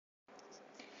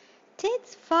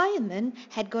Ted's fireman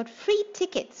had got free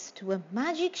tickets to a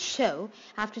magic show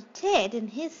after Ted and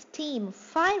his team of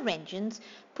fire engines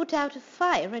put out a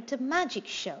fire at a magic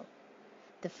show.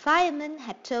 The fireman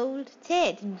had told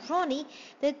Ted and Ronnie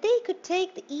that they could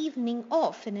take the evening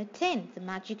off and attend the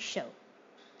magic show.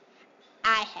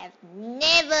 I have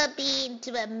never been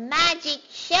to a magic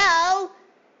show,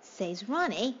 says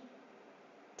Ronnie.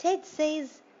 Ted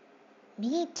says,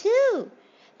 me too.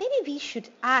 Maybe we should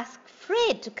ask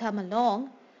Fred to come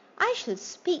along. I shall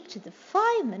speak to the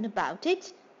fireman about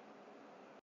it.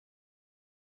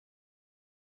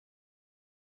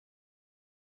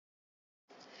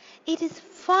 It is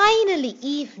finally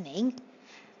evening.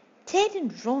 Ted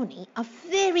and Ronnie are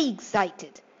very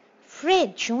excited.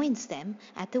 Fred joins them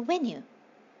at the venue.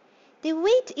 They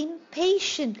wait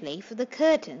impatiently for the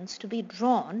curtains to be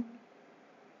drawn.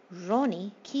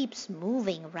 Ronnie keeps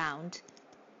moving around.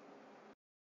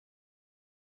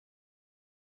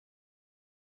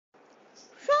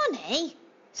 Ronnie,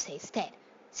 says Ted,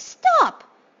 stop!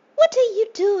 What are you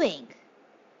doing?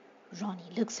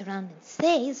 Ronnie looks around and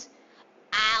says,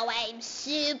 oh, I'm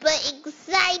super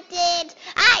excited.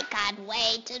 I can't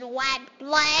wait in one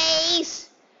place.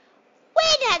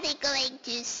 When are they going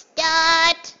to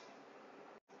start?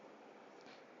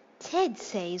 Ted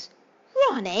says,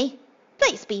 Ronnie,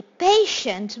 please be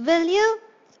patient, will you?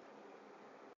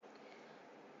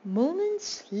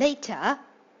 Moments later,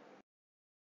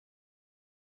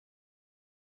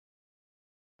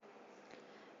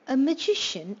 a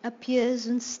magician appears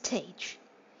on stage.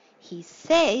 He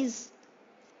says,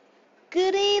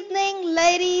 good evening,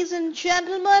 ladies and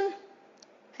gentlemen,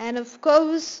 and of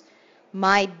course,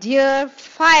 my dear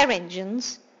fire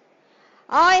engines.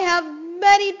 I have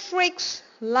many tricks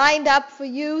lined up for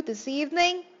you this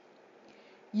evening.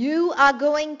 You are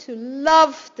going to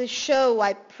love the show,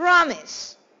 I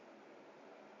promise.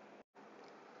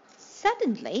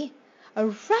 Suddenly, a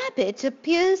rabbit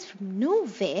appears from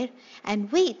nowhere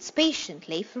and waits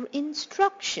patiently for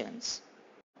instructions.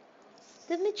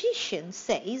 The magician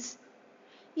says,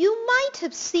 you might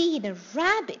have seen a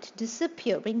rabbit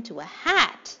disappear into a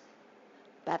hat.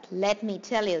 But let me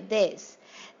tell you this,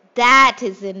 that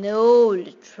is an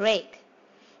old trick.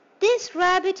 This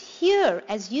rabbit here,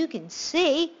 as you can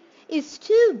see, is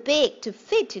too big to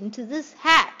fit into this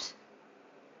hat.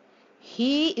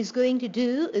 He is going to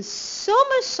do a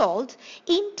somersault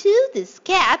into this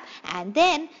cap and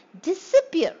then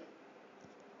disappear.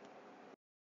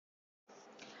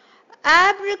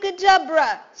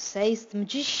 Abracadabra, says the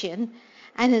magician,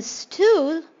 and a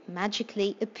stool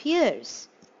magically appears.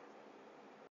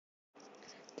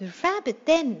 The rabbit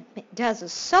then does a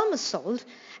somersault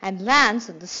and lands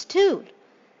on the stool.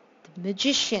 The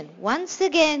magician once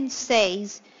again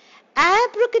says,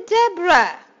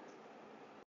 Abracadabra.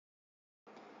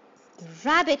 The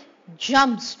rabbit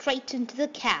jumps straight into the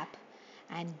cap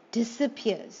and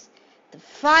disappears. The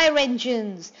fire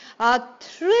engines are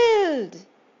thrilled.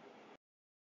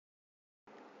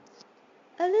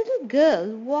 A little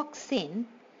girl walks in.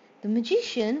 The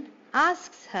magician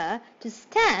asks her to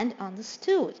stand on the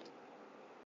stool.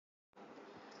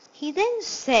 He then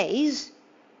says,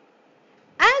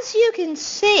 as you can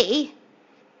see,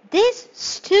 this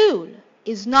stool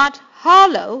is not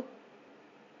hollow.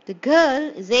 The girl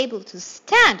is able to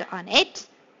stand on it.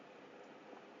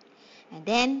 And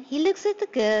then he looks at the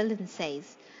girl and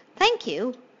says, thank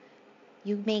you.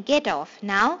 You may get off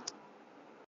now.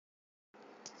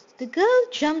 The girl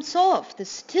jumps off the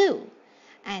stool,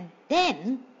 and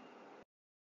then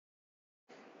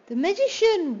the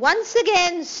magician once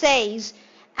again says,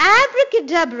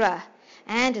 Abracadabra,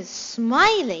 and a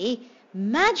smiley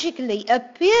magically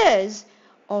appears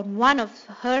on one of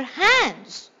her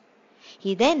hands.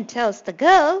 He then tells the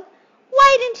girl,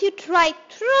 why don't you try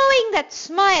throwing that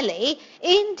smiley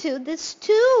into the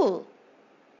stool?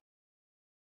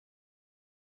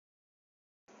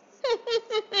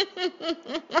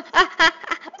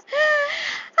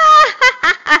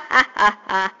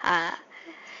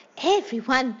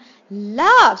 Everyone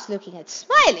laughs looking at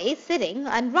Smiley sitting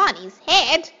on Ronnie's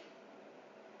head.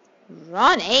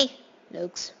 Ronnie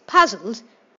looks puzzled.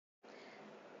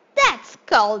 That's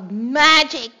called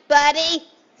magic, buddy,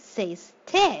 says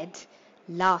Ted,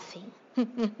 laughing.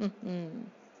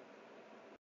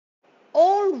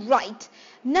 All right,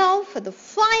 now for the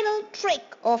final trick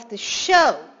of the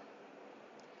show.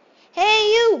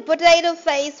 Hey you,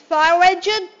 potato-faced fire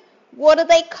engine, what do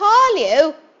they call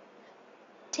you?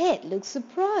 Ted looks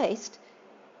surprised.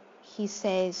 He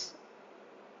says,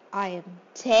 I am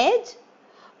Ted?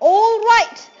 All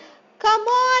right, come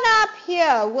on up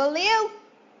here, will you?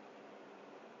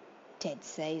 Ted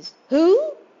says,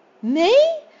 who? Me?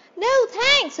 No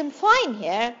thanks, I'm fine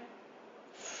here.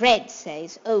 Fred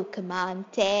says, oh, come on,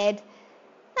 Ted.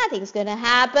 Nothing's going to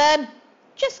happen.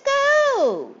 Just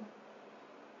go.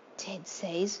 Ted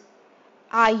says,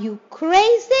 are you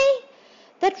crazy?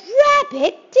 That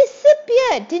rabbit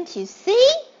disappeared, didn't you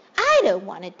see? I don't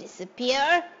want to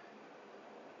disappear.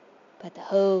 But the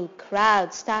whole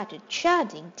crowd started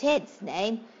chanting Ted's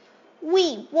name.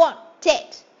 We want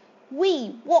Ted.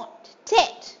 We want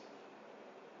Ted.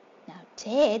 Now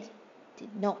Ted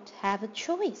did not have a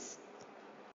choice.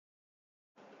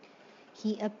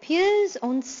 He appears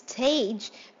on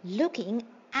stage looking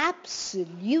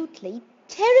absolutely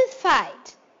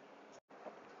terrified.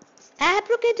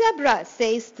 Abracadabra,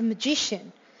 says the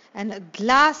magician, and a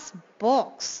glass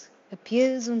box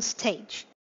appears on stage.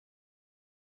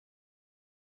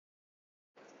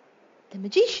 The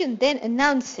magician then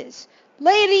announces,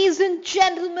 ladies and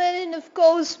gentlemen, and of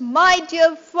course my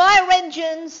dear fire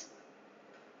engines,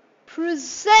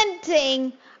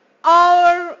 presenting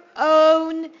our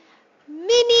own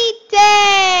Mini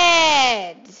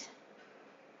Ted.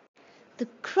 The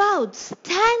crowd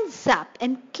stands up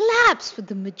and claps for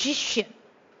the magician.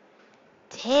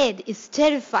 Ted is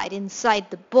terrified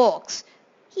inside the box.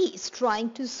 He is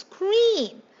trying to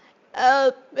scream,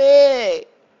 help me,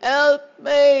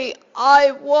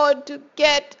 I want to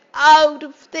get out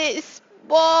of this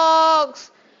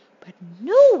box. But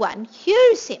no one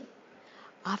hears him.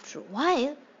 After a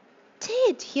while,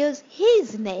 Ted hears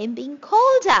his name being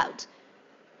called out.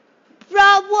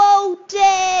 Bravo,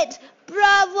 Ted!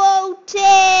 Bravo,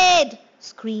 Ted!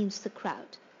 Screams the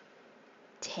crowd.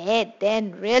 Ted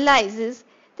then realizes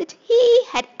that he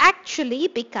had actually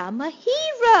become a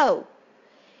hero.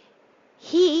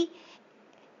 He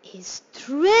is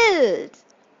thrilled.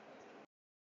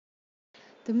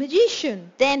 The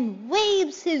magician then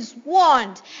waves his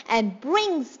wand and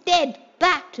brings Ted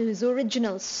back to his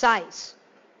original size.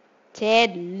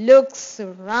 Ted looks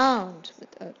around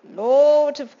with a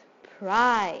lot of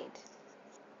pride.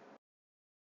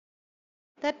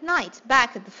 That night,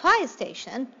 back at the fire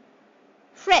station,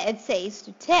 Fred says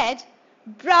to Ted,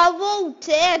 Bravo,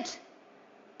 Ted!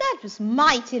 That was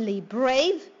mightily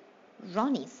brave.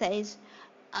 Ronnie says,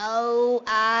 Oh,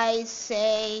 I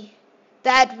say,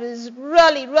 that was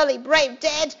really, really brave,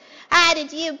 Ted. How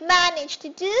did you manage to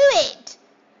do it?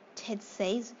 Ted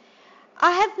says,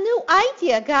 I have no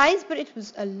idea, guys, but it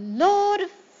was a lot of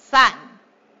fun.